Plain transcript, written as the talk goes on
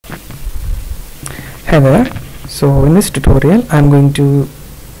Hi there. So in this tutorial I'm going to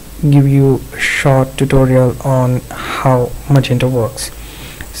give you a short tutorial on how Magento works.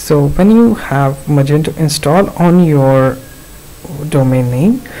 So when you have Magento installed on your domain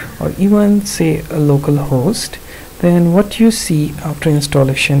name or even say a local host, then what you see after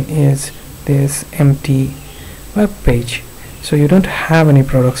installation is this empty web page. So you don't have any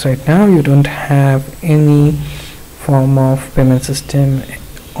products right now, you don't have any form of payment system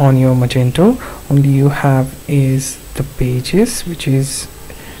on your Magento. Only you have is the pages, which is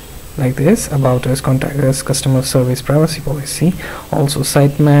like this: about us, contact us, customer service, privacy policy, also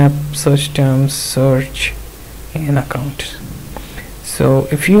sitemap, search terms, search, and account. So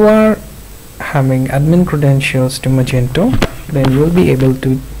if you are having admin credentials to Magento, then you will be able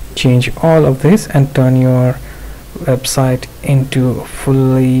to change all of this and turn your website into a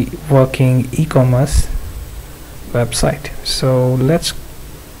fully working e-commerce website. So let's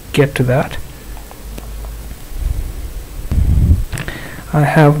get to that. I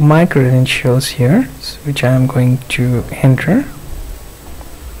have my credentials here, which I am going to enter,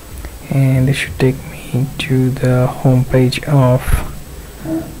 and it should take me to the home page of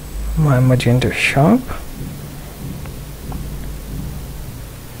my Magento shop.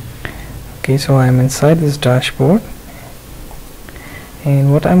 Okay, so I am inside this dashboard,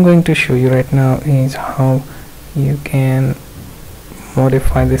 and what I'm going to show you right now is how you can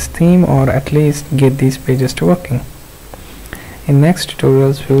modify this theme, or at least get these pages to working. In next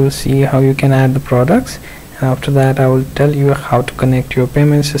tutorials we will see how you can add the products, and after that I will tell you how to connect your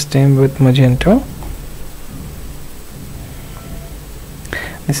payment system with Magento.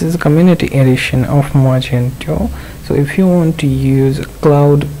 This is a community edition of Magento, so if you want to use a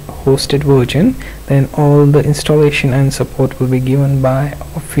cloud hosted version, then all the installation and support will be given by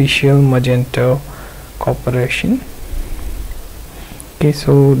official Magento corporation. Okay,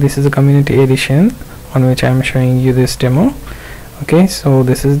 so this is a community edition on which I am showing you this demo. Okay, so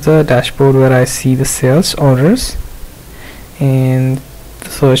this is the dashboard where I see the sales, orders, and the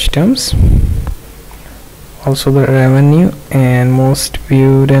search terms, also the revenue, and most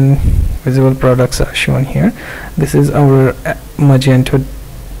viewed and visible products are shown here. This is our Magento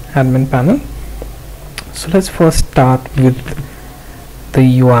admin panel. So let's first start with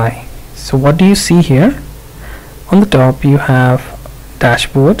the UI. So what do you see here? On the top you have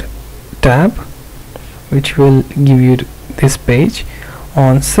dashboard tab, which will give you this page.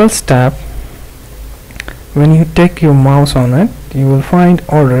 On sales tab, when you take your mouse on it, you will find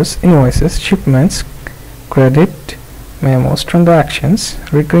orders, invoices, shipments, credit, memos, transactions,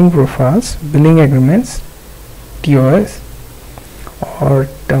 recurring profiles, billing agreements, TOS or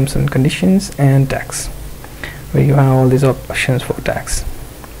terms and conditions, and tax, where you have all these options for tax.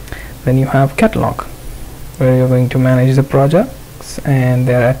 Then you have catalog, where you're going to manage the projects and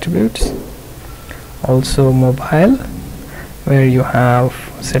their attributes. Also mobile, where you have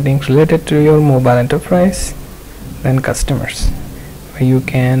settings related to your mobile enterprise. Then customers, where you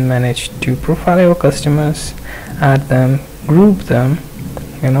can manage to profile your customers, add them, group them,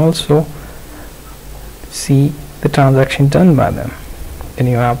 and also see the transaction done by them. Then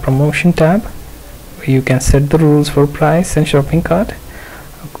you have promotion tab, where you can set the rules for price and shopping cart,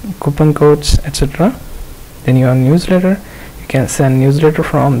 coupon codes, etc. Then you have newsletter, you can send newsletter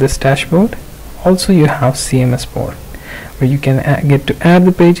from this dashboard. Also you have CMS board, where you can get to add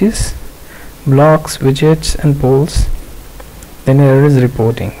the pages, blocks, widgets, and polls. Then there is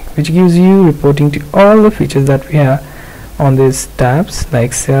reporting, which gives you reporting to all the features that we have on these tabs,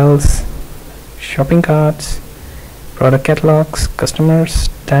 like sales, shopping carts, product catalogs, customers,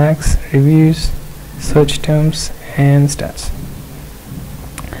 tags, reviews, search terms, and stats.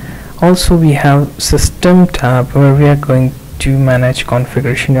 Also we have system tab, where we are going to manage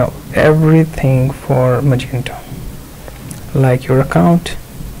configuration of everything for Magento, like your account,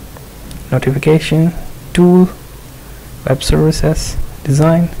 notification, tool, web services,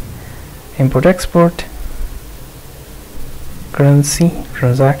 design, import export, currency,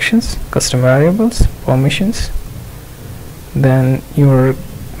 transactions, custom variables, permissions. Then your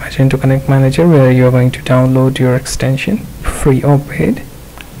Magento Connect Manager, where you are going to download your extension, free or paid.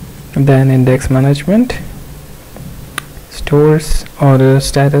 Then index management, stores, order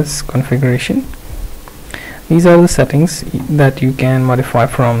status, configuration. These are the settings that you can modify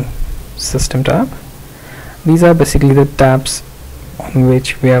from system tab. These are basically the tabs on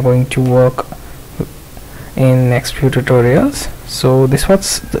which we are going to work in next few tutorials. So this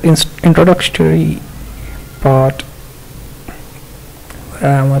was the introductory part,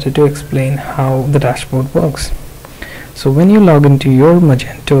 where I wanted to explain how the dashboard works. So when you log into your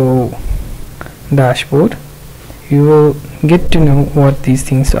Magento dashboard, you will get to know what these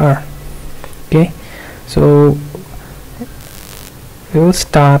things are. Okay, So we will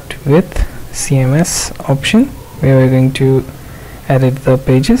start with CMS option, where we're going to edit the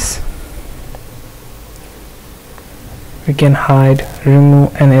pages. We can hide,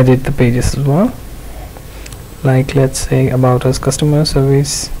 remove and edit the pages as well, like let's say about us, customer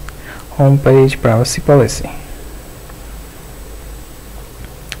service, home page, privacy policy.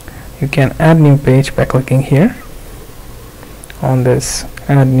 You can add new page by clicking here on this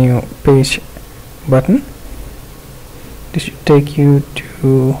add new page button. This should take you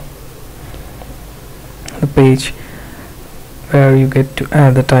to the page where you get to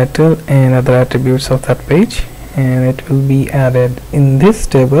add the title and other attributes of that page, and it will be added in this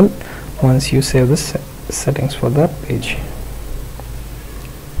table once you save the settings for that page.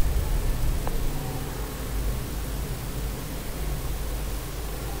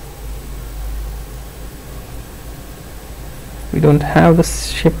 We don't have the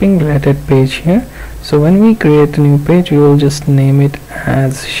shipping related page here, so when we create a new page we will just name it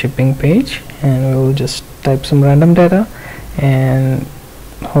as shipping page, and we will just type some random data and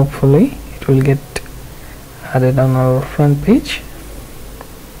hopefully it will get added on our front page.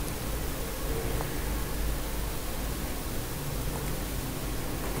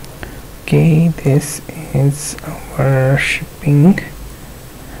 Okay, this is our shipping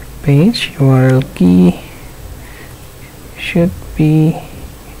page. URL key should be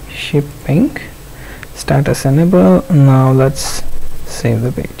shipping, status enable. Now let's save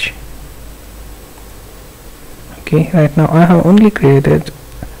the page. Okay, right now I have only created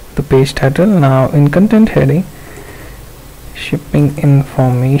the page title. Now in content heading, shipping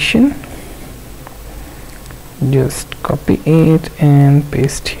information, just copy it and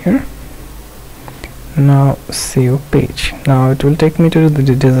paste here. Now save page. Now it will take me to the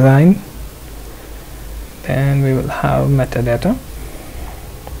design. Then we will have metadata.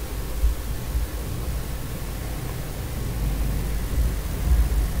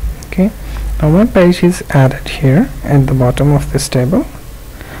 Okay, now my page is added here at the bottom of this table.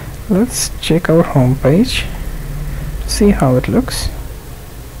 Let's check our home page to see how it looks.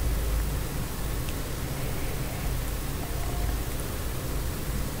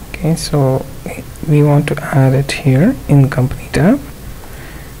 Okay, so we want to add it here in company tab.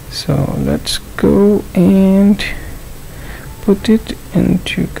 So let's go and put it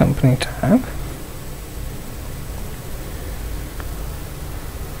into company tab.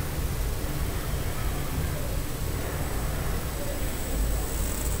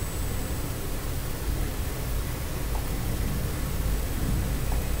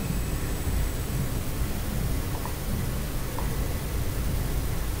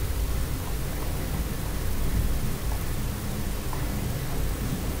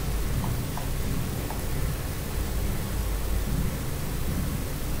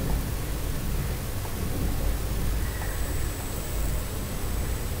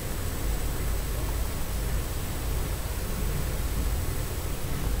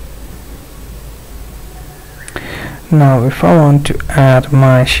 Now if I want to add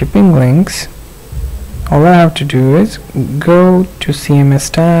my shipping links, all I have to do is go to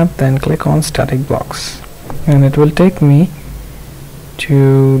CMS tab, then click on static blocks, and it will take me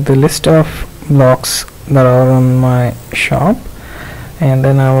to the list of blocks that are on my shop, and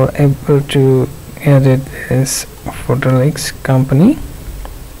then I will able to edit this footer links company.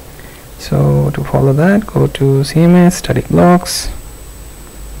 So to follow that, go to CMS static blocks,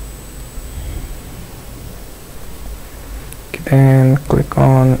 then click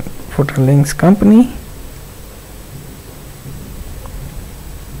on footer links company.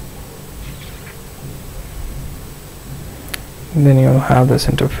 Then you'll have this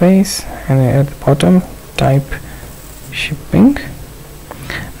interface, and at the bottom type shipping.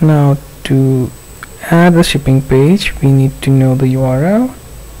 Now to add the shipping page, we need to know the URL,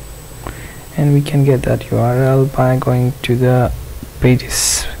 and we can get that URL by going to the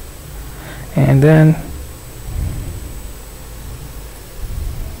pages and then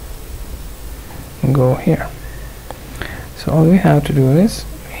go here. So all we have to do is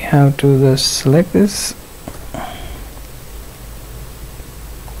we have to just select this,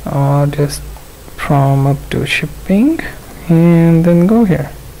 or just from up to shipping, and then go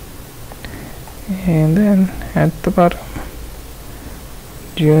here, and then at the bottom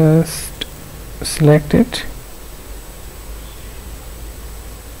just select it,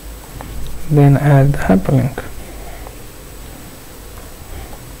 then add the hyperlink.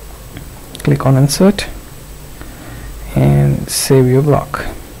 Click on insert and save your block.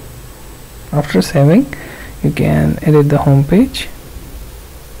 After saving, you can edit the home page.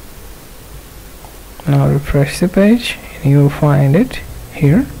 Now refresh the page and you will find it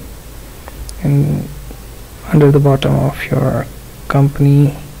here, and under the bottom of your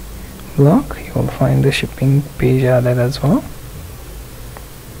company block, you will find the shipping page added as well.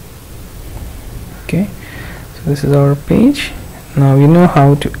 Okay, so this is our page. Now you know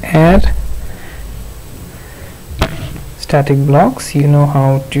how to add static blocks, you know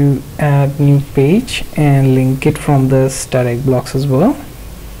how to add new page and link it from the static blocks as well.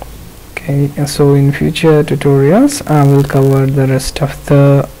 Okay, and so in future tutorials I will cover the rest of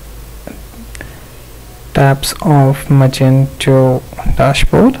the tabs of Magento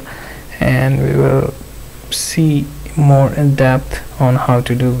dashboard, and we will see more in depth on how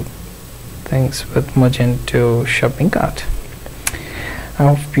to do things with Magento shopping cart.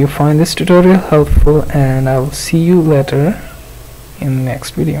 I hope you find this tutorial helpful, and I will see you later in the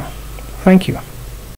next video. Thank you.